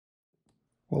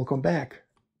Welcome back.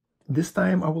 This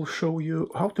time I will show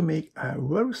you how to make a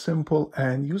very simple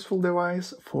and useful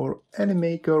device for any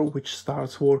maker which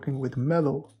starts working with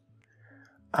metal.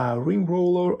 A ring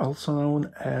roller, also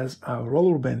known as a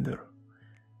roller bender.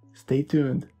 Stay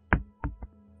tuned.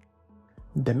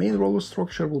 The main roller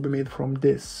structure will be made from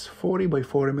this 40 by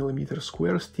 40 mm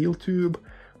square steel tube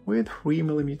with 3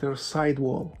 mm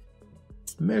sidewall.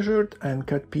 Measured and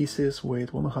cut pieces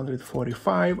with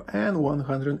 145 and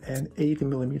 180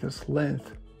 mm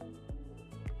length.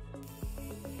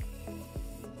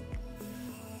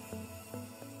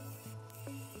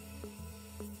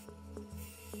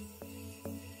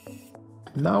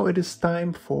 Now it is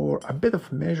time for a bit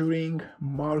of measuring,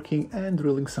 marking and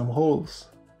drilling some holes.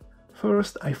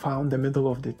 First I found the middle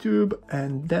of the tube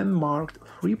and then marked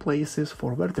 3 places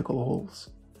for vertical holes.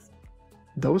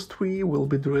 Those 3 will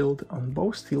be drilled on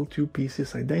both steel tube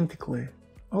pieces identically.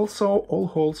 Also, all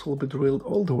holes will be drilled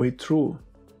all the way through.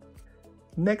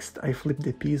 Next, I flip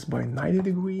the piece by 90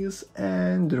 degrees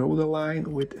and draw the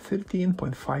line with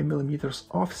 13.5 mm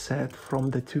offset from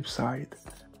the tube side.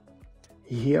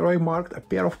 Here I marked a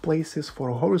pair of places for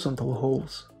horizontal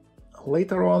holes.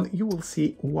 Later on, you will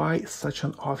see why such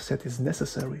an offset is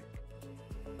necessary.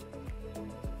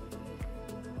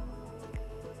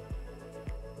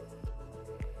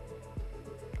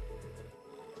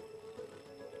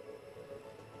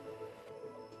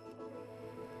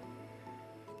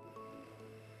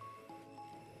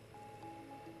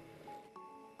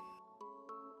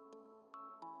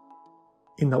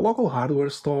 In a local hardware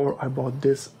store I bought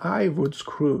this I-wood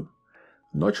screw.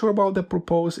 Not sure about the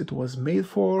purpose it was made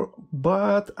for,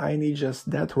 but I need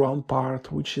just that round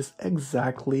part, which is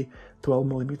exactly 12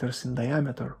 mm in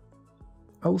diameter.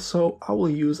 Also, I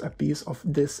will use a piece of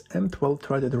this M12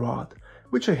 threaded rod,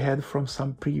 which I had from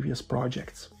some previous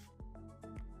projects.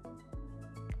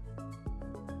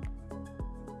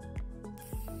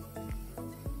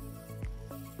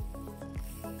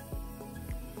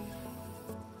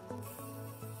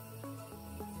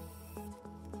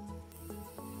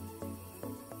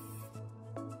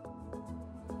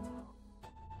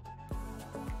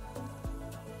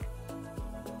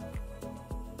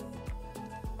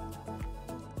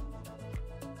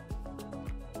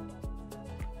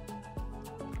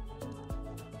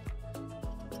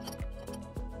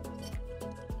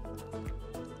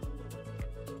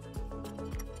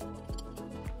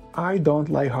 I don't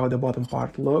like how the bottom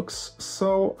part looks,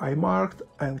 so I marked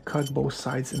and cut both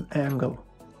sides in angle.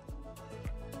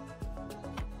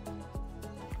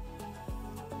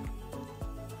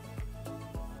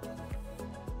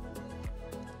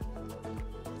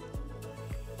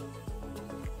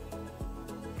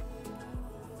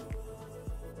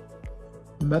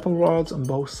 Metal rods on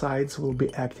both sides will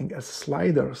be acting as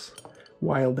sliders,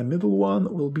 while the middle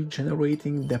one will be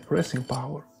generating the pressing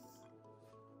power.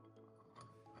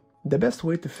 The best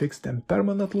way to fix them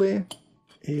permanently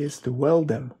is to weld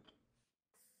them.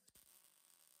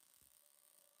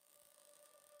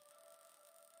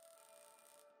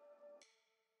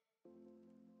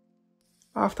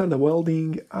 After the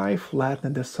welding, I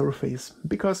flattened the surface,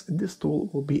 because this tool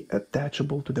will be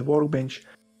attachable to the workbench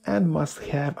and must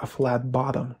have a flat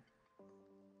bottom.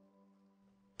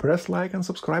 Press like and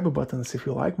subscribe buttons if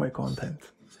you like my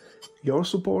content. Your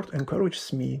support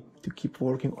encourages me to keep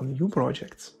working on new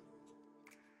projects.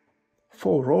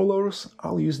 For rollers,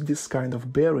 I'll use this kind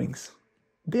of bearings.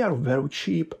 They are very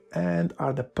cheap and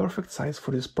are the perfect size for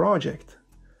this project.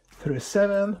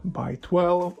 37 by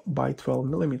 12 by 12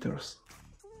 mm.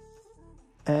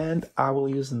 And I will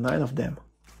use 9 of them.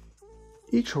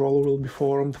 Each roller will be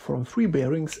formed from 3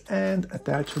 bearings and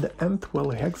attached to the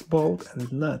M12 hex bolt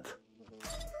and nut.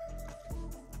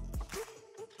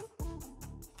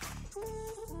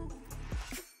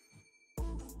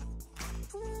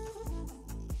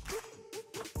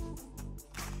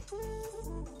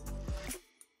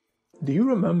 Do you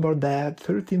remember that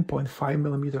 13.5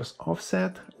 mm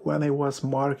offset when I was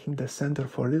marking the center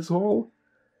for this hole?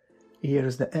 Here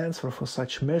is the answer for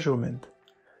such measurement.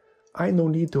 I no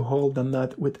need to hold the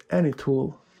nut with any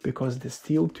tool, because the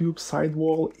steel tube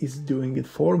sidewall is doing it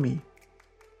for me.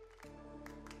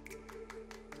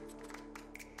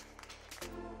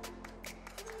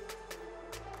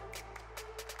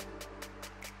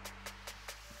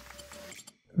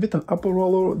 With an upper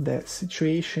roller, the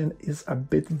situation is a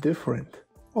bit different.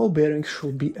 All bearings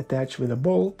should be attached with a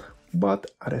bolt,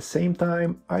 but at the same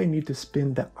time I need to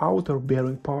spin the outer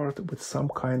bearing part with some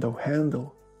kind of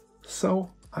handle.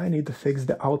 So I need to fix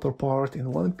the outer part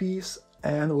in one piece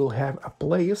and will have a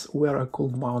place where I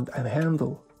could mount a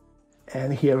handle.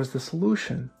 And here's the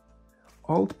solution.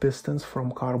 Old pistons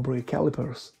from car brake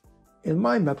calipers. In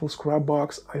my metal scrap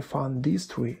box I found these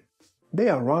three. They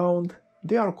are round,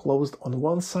 they are closed on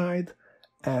one side,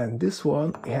 and this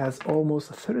one has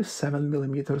almost 37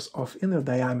 millimeters of inner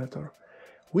diameter,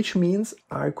 which means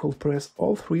I could press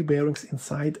all three bearings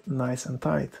inside nice and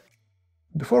tight.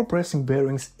 Before pressing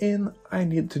bearings in, I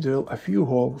need to drill a few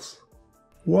holes.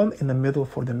 One in the middle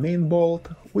for the main bolt,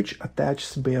 which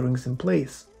attaches bearings in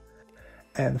place,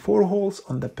 and 4 holes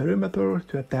on the perimeter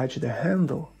to attach the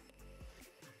handle.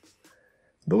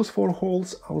 Those 4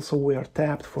 holes also were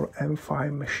tapped for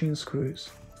M5 machine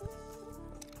screws.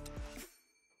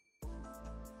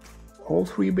 All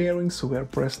 3 bearings were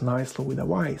pressed nicely with a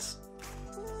vise.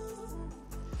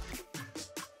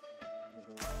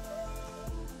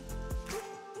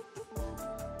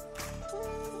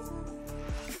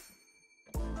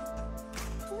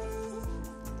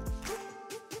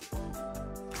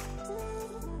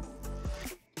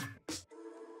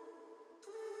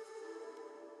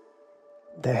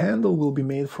 The handle will be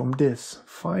made from this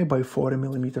 5 by 40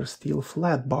 mm steel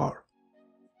flat bar.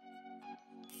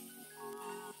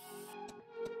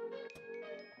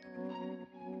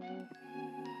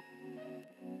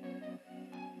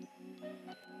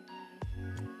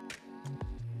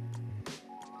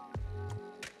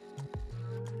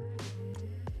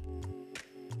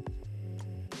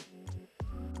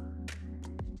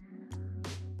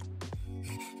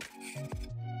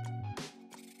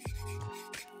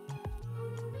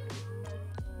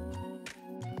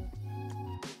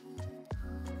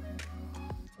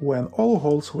 When all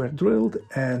holes were drilled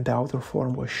and the outer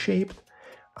form was shaped,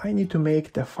 I need to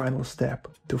make the final step,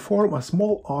 to form a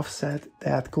small offset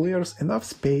that clears enough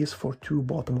space for 2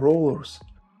 bottom rollers.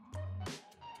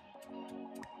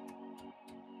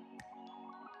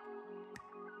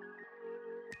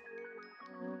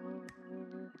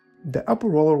 The upper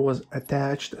roller was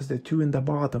attached as the 2 in the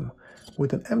bottom,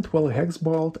 with an M12 hex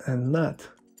bolt and nut.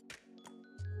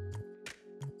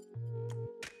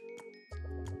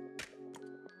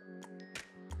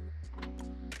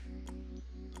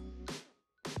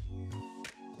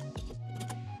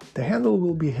 The handle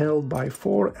will be held by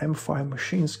 4 M5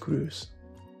 machine screws.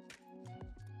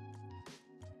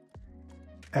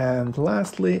 And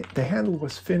lastly, the handle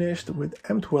was finished with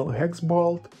M12 hex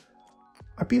bolt,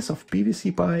 a piece of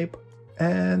PVC pipe,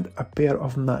 and a pair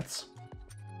of nuts.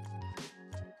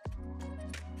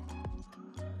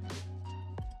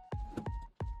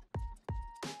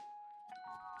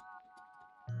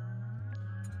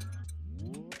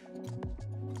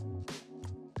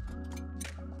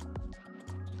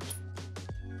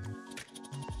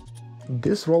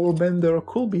 This roller bender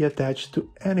could be attached to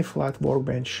any flat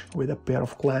workbench with a pair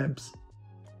of clamps.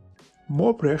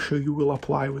 More pressure you will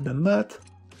apply with the nut,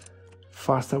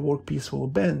 faster workpiece will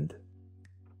bend.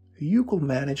 You could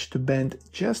manage to bend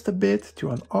just a bit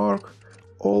to an arc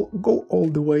or go all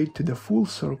the way to the full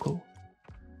circle.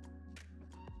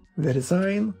 The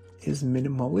design is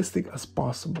minimalistic as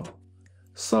possible,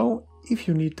 so if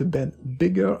you need to bend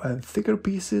bigger and thicker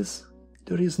pieces,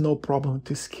 there is no problem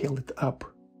to scale it up.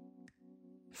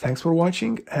 Thanks for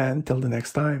watching and till the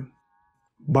next time.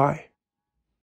 Bye.